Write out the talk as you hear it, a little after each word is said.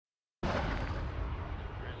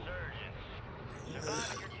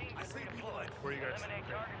Where are you guys? Eliminate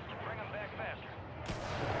targets to bring them back faster.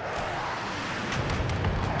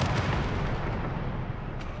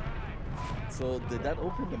 So did that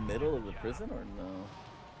open the middle of the prison or no?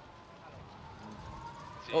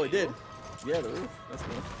 Sí. Oh, it did. Yeah, the roof. That's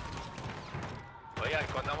cool. Oiga,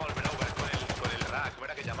 ¿cuándo vamos a volver a jugar con el rack? ¿Cómo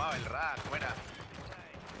era que llamaba el rack? ¿Cómo era?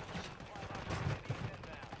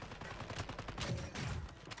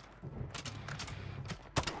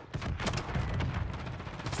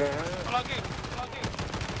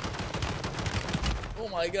 Oh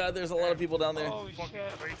my god, there's a lot of people down there. Oh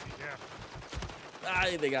shit. Crazy, yeah. Ah,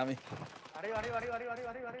 they got me. Arriba, arriba, arriba, arriba,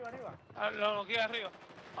 arriba, arriba, arriba. Lo noqué arriba.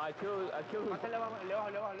 I killed him. Le bajo.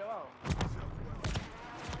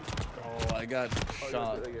 Oh, I got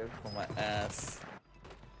shot on my ass.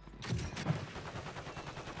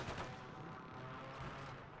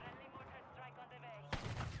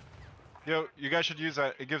 Yo, you guys should use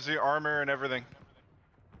that. It gives you armor and everything.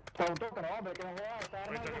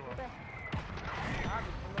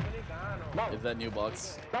 Is that new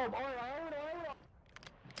box?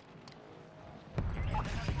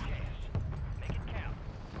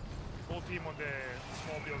 Full team on the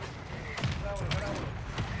small building.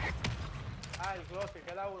 Ah, el closet,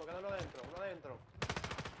 queda uno dentro, uno dentro.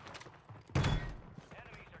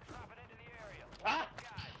 Enemies are dropping into the area. Ah!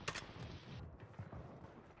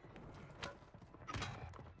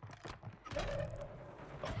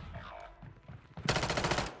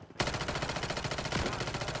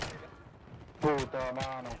 Puta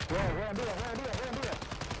mano. Juegan vida.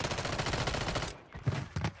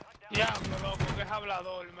 Diablo, loco, que es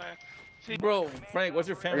hablador, man. Sí. Bro, Frank, what's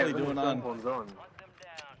your family doing on?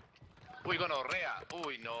 Uy, gonorrea.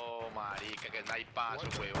 Uy, no, marica, que snipazo,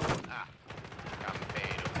 huevón. Ah,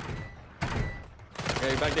 campero. I got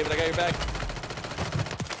your back, David. I got your back.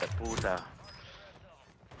 De puta.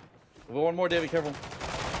 One more, David. Careful.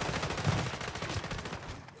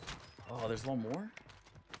 Oh, there's one more?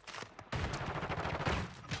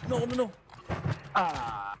 No.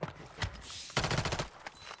 Ah.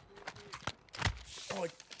 Oh,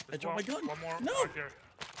 I dropped my gun. One more. No. Right there.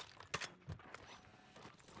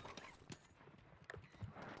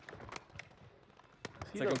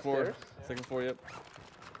 Second floor. Second floor, yep.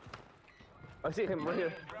 I see him right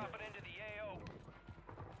here. Dropping into the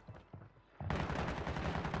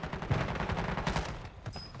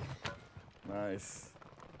AO. Nice.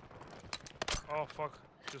 Oh fuck.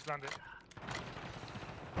 Just landed.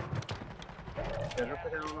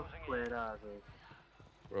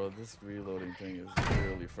 Bro, this reloading thing is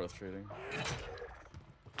really frustrating.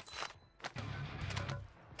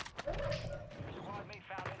 Squad mate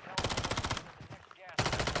found intel.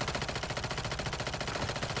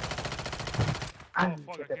 Oh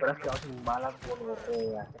fuck, I can't remember.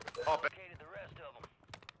 Located the rest of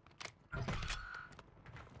them.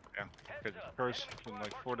 Yeah, because it's cursed in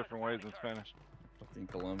like 4 different ways in Spanish. Fucking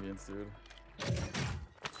Colombians, dude.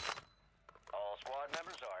 All squad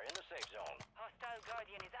members are in the safe zone. Hostile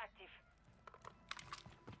Guardian is active.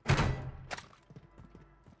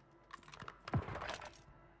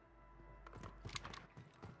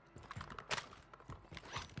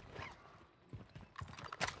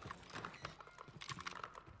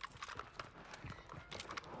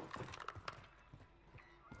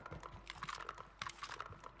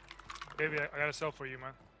 Baby, I got a cell for you,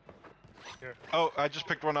 man. Here. Oh, I just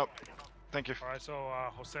picked one up. Thank you. Alright, so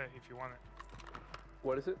Jose, if you want it.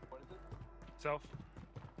 What is it? Self.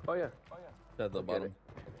 Oh yeah. At the bottom.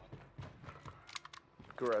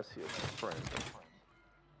 Gracias, friend.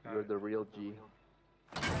 You're the real G.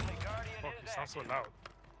 Friendly Guardian Fuck, is it sounds so active. loud.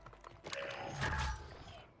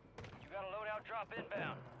 You got a loadout drop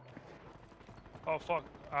inbound. Oh fuck.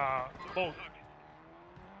 Both.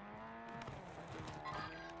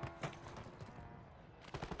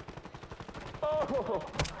 Oh!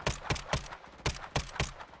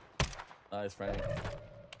 Nice, Frank.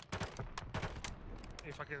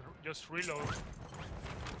 If I can just reload.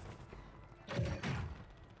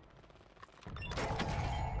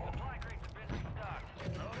 Supply crates have been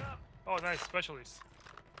restocked. Load up. Oh, nice, specialist.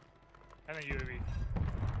 And a UAV.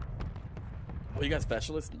 Oh, you got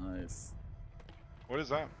specialist? Nice. What is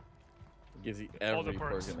that? It gives you All the every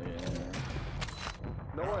perk perks. in the game.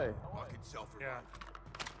 No way. Yeah.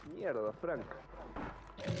 Mierda, Frank.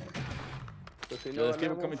 So si Yo, no there's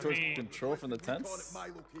people ganamos- coming towards Me. control from the tents. My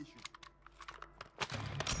location.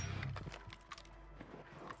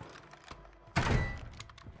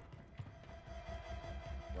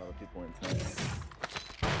 A lot of people in tents.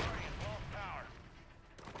 Guardian lost power.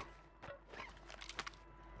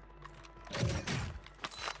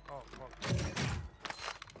 Oh fuck.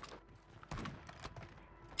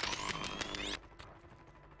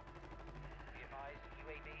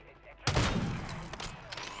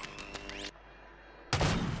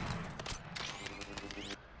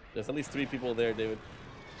 There's at least 3 people there, David.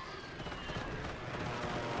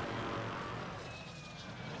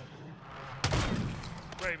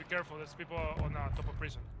 Wait, be careful. There's people on top of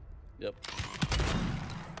prison. Yep.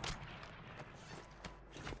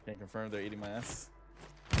 Can't confirm they're eating my ass.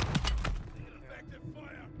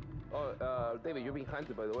 Oh, David, you're being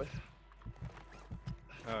hunted, by the way.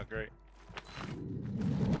 Oh, great.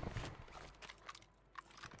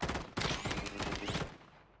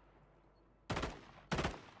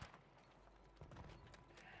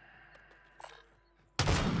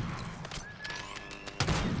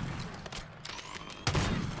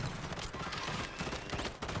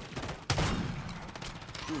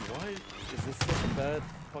 Dude, why is this such a bad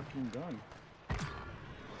fucking gun?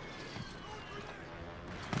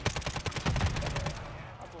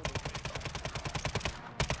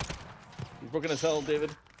 He's broken as hell,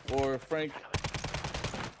 David. Or Frank.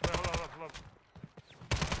 Wait, hold on.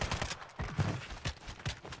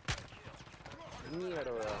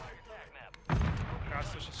 Mierda. That's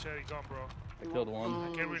such a shitty gun, bro. I killed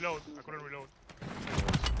one. I can't reload. I couldn't reload.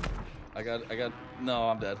 I got. No,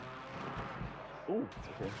 I'm dead. Ooh,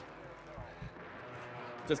 okay.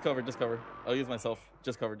 Just cover, just cover. I'll use myself.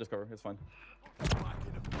 Just cover, just cover. It's fine. I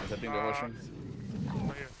think they're rushing.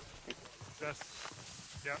 Right here.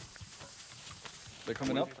 That's. Yeah. They're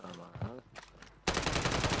coming up.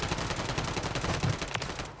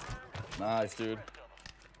 Nice, dude.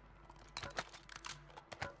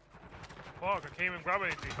 Fuck, I can't even grab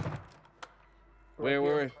anything.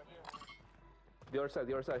 Where? The other side,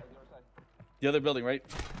 the other side. The other building, right?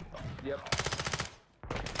 Yep.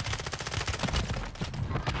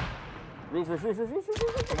 Roof.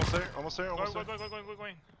 Almost there, almost there, almost there.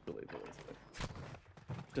 Going. Too late.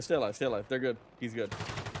 Just stay alive, stay alive. They're good. He's good.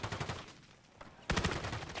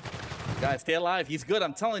 Guys, stay alive. He's good.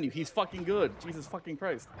 I'm telling you, he's fucking good. Jesus fucking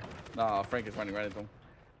Christ. Nah, Frank is running right into him.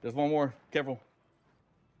 There's one more. Careful.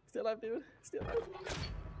 Stay alive, dude. Stay alive.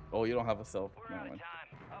 Oh, you don't have a cell. We're Never out of mind. time.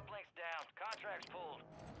 Uplinks down. Contracts pulled.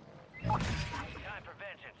 Time for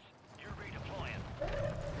vengeance. You're redeploying.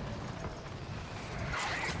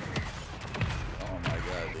 Oh my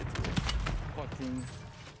god, they threw a fucking.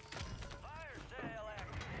 Fire sale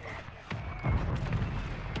active.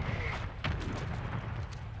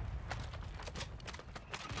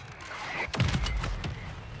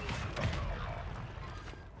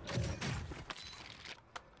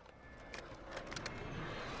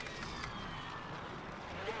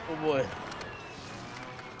 Oh boy.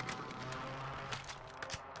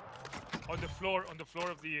 On the floor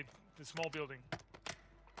of the small building.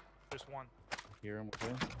 There's one. Hear him,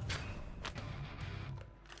 okay?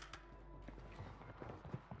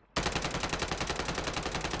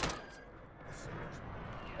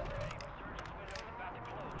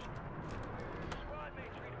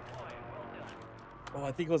 Oh,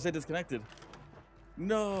 I think Jose disconnected.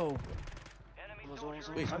 No.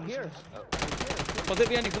 Wait. I'm here. Jose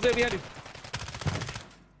behind you.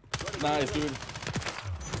 Nice, dude.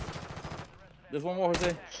 There's one more,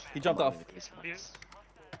 Jose. He jumped off.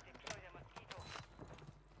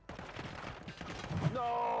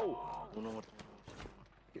 No!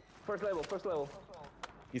 First level.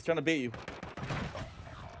 He's trying to bait you.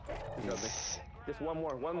 You got me. Just one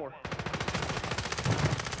more.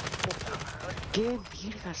 ¿Qué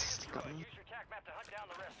mierda es este cabrón? Use your tac map to hunt down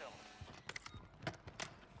the rest of them.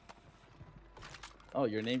 Oh,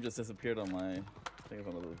 your name just disappeared on my. I think it's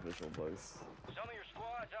one of those visual bugs. Some of your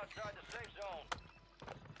squads outside the safe zone.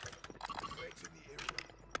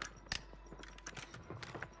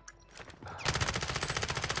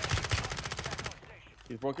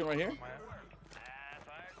 He's broken right here. Fire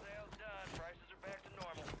sale's done. Prices are back to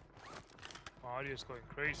normal. My audio's going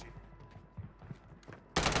crazy.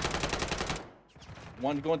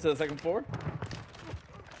 One going to the second floor.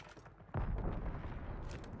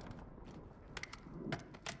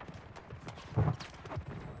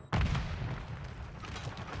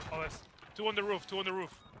 Oh, that's two on the roof.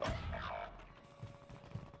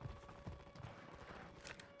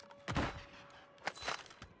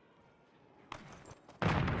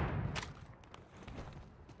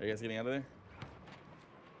 Are you guys getting out of there?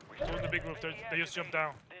 Two on the big roof. They just jumped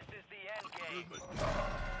down. This is the end game.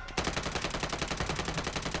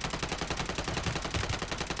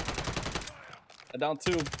 Down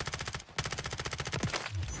 2.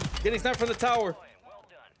 Getting sniped from the tower. Well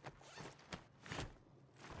done.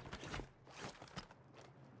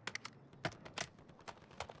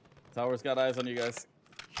 Tower's got eyes on you guys.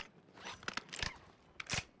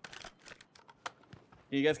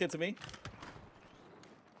 Can you guys get to me?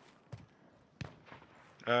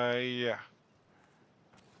 Yeah.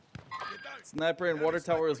 Sniper and water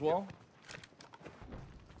tower as well.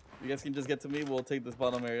 You guys can just get to me. We'll take this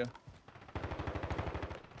bottom area.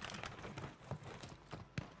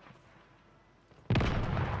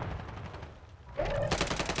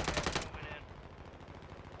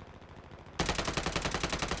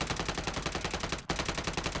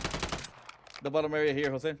 The bottom area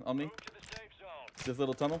here, Jose, on me. Move to the safe zone. This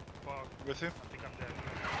little tunnel. Fuck, With you? I think I'm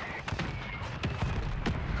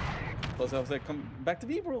dead. Jose, come back to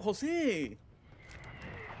me, bro. Jose.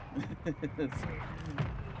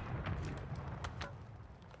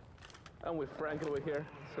 I'm with Frank over here.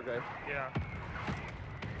 It's okay. Yeah.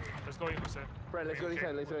 Let's go in, Jose. Frank, let's go Okay.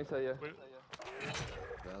 inside. Let's go inside. Yeah. Wait,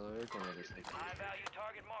 High value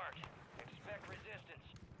target marked. Expect resistance.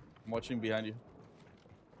 I'm watching behind you.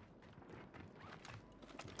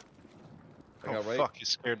 I Oh got right. fuck, you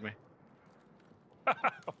scared me.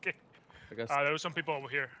 okay. I got. There were some people over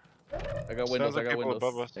here. I got windows. Sounds like I got people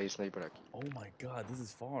above windows. us. Oh my god, this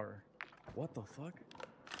is far. What the fuck?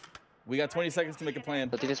 We got 20 seconds to make a plan.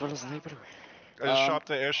 No tienes balas sniper, güey. I just shot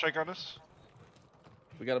the airstrike on us.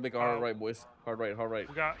 We gotta make a hard right, boys. Hard right, hard right.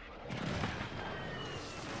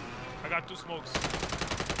 I got 2 smokes.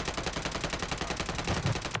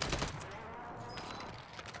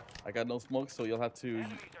 I got no smoke, so you'll have to. Enemies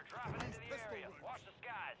are dropping into the area. Watch the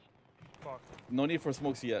skies. Fuck. No need for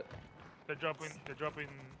smokes yet. They're dropping. You're losing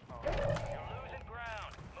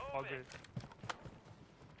ground. All Move good. it.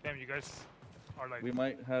 Damn, you guys are like. We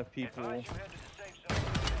might have people. Advise you head to the safe zone.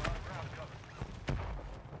 On ground cover.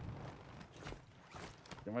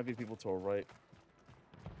 There might be people to our right.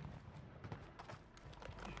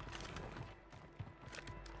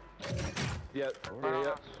 Yeah.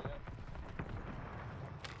 Yeah.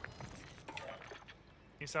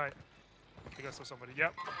 Inside. I think I saw somebody.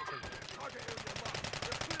 Yep.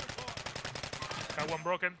 Got one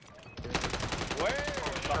broken.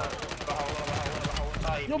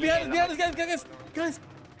 Yo, behind us, guys!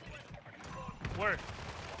 Where?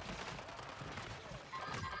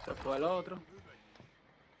 Se fue el otro.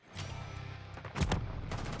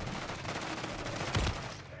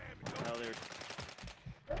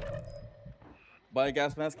 Buy a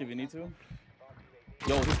gas mask if you need to.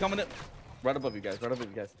 Yo, he's coming in. Right above you guys. Right above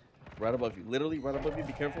you guys. Right above you. Literally right above you.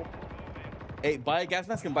 Be careful. Hey, buy a gas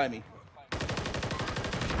mask and buy me.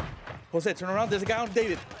 Jose, turn around. There's a guy on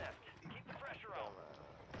David. Keep the pressure on.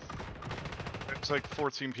 It's like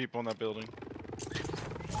 14 people in that building. Friendly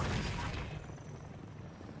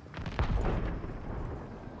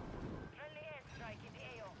airstrike in the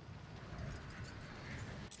AO.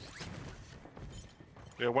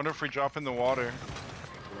 Yeah, I wonder if we drop in the water.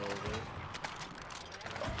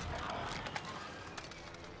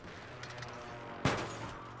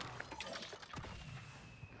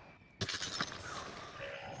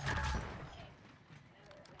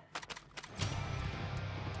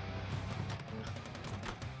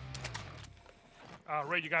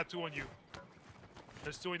 Ray, you got 2 on you.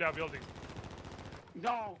 There's 2 in that building.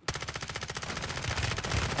 No.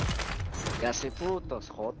 Ya sé, putos,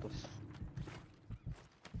 jotos.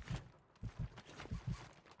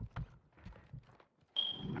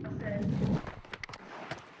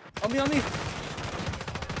 On me, on me.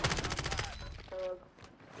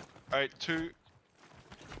 Alright, 3v.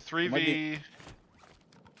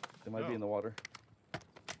 They might be in the water.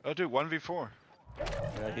 Oh, dude, 1v4.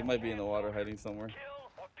 Yeah, he might be in the water hiding somewhere. Kill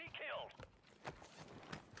or be killed.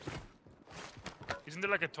 Isn't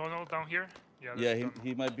there like a tunnel down here? Yeah. Yeah,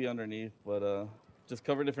 he might be underneath, but just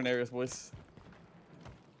cover different areas, boys.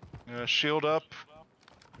 Shield up.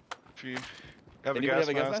 If you have a Anybody gas have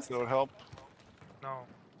a gas mask, mask? that would help. No.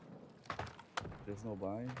 There's no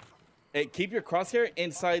buy. Hey, keep your crosshair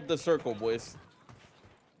inside the circle, boys.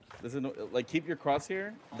 There's no, like, keep your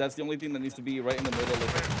crosshair. That's the only thing that needs to be right in the middle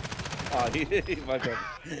of it. Oh, my bad.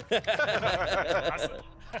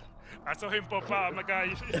 I saw him pop out. I'm like, ah,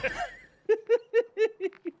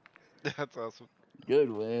 That's awesome.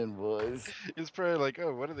 Good win, boys. It's probably like,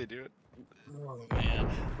 oh, what are they doing? Oh, man.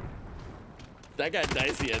 That got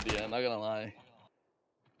dicey at the end, not gonna lie.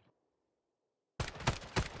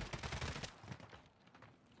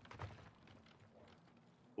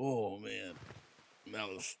 Oh, man. That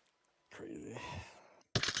was crazy.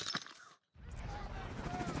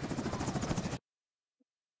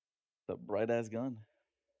 The bright ass gun.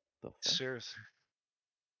 The fuck? Seriously.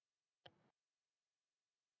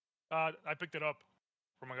 I picked it up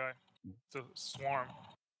from a guy. It's a swarm.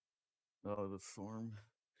 Oh, the storm.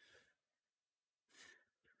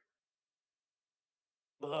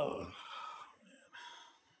 Oh,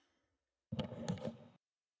 man.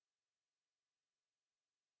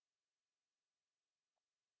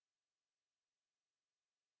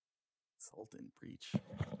 Salt and preach.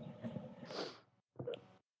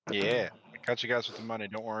 Yeah, I got you guys with the money.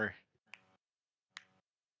 Don't worry.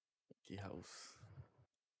 Key house.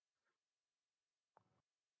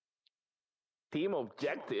 Team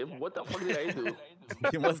objective? What the fuck did I do?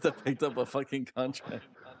 You must have picked up a fucking contract.